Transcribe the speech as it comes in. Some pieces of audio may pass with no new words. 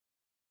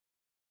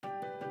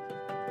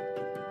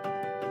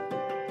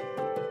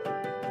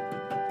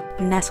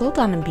Nestled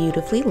on a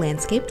beautifully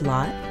landscaped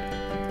lot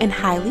in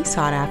highly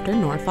sought-after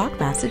Norfolk,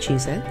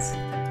 Massachusetts,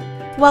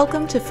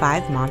 welcome to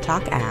 5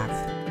 Montauk Ave.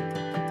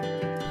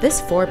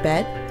 This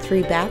 4-bed,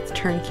 3-bath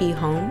turnkey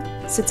home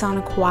sits on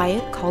a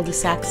quiet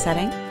cul-de-sac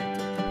setting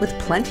with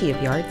plenty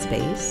of yard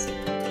space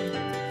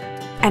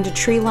and a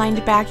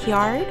tree-lined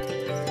backyard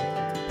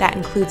that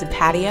includes a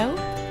patio,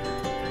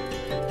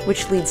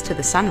 which leads to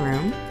the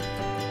sunroom,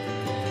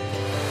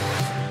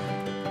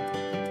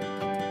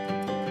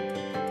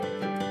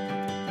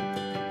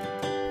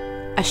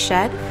 a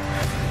shed,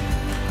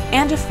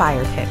 and a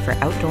fire pit for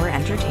outdoor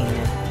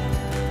entertainment.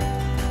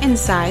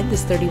 Inside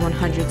this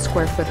 3,100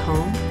 square foot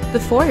home, the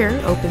foyer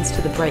opens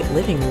to the bright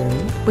living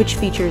room, which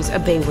features a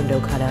bay window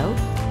cutout,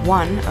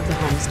 one of the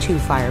home's 2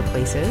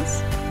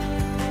 fireplaces,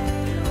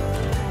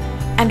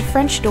 and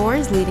French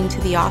doors leading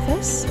to the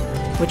office,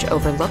 which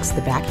overlooks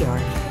the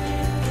backyard.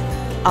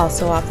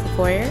 Also off the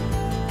foyer,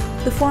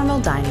 the formal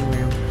dining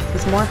room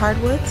with more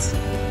hardwoods,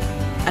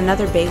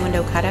 another bay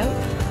window cutout,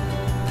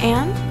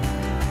 and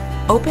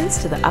opens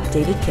to the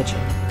updated kitchen.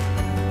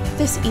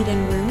 This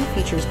eat-in room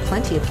features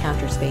plenty of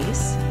counter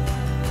space,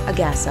 a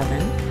gas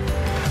oven,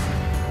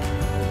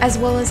 as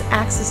well as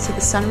access to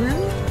the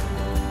sunroom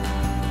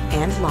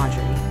and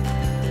laundry.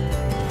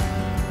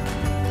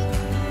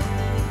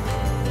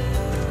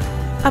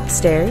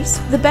 Upstairs,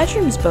 the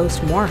bedrooms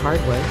boast more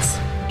hardwoods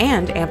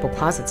and ample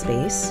closet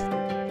space,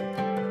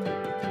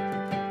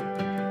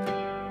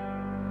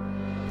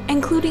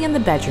 including in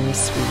the bedroom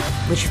suite,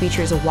 which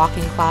features a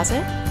walk-in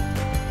closet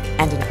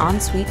and an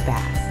ensuite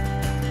bath.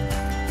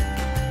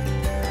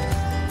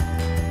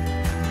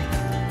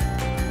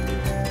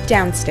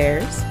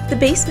 Downstairs, the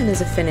basement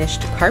is a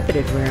finished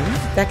carpeted room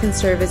that can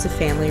serve as a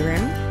family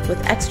room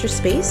with extra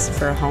space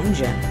for a home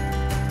gym.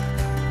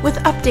 With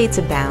updates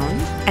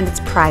abound and its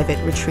private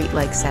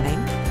retreat-like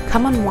setting,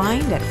 come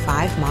unwind at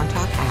 5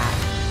 Montauk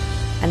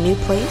Ave, a new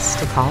place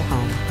to call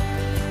home.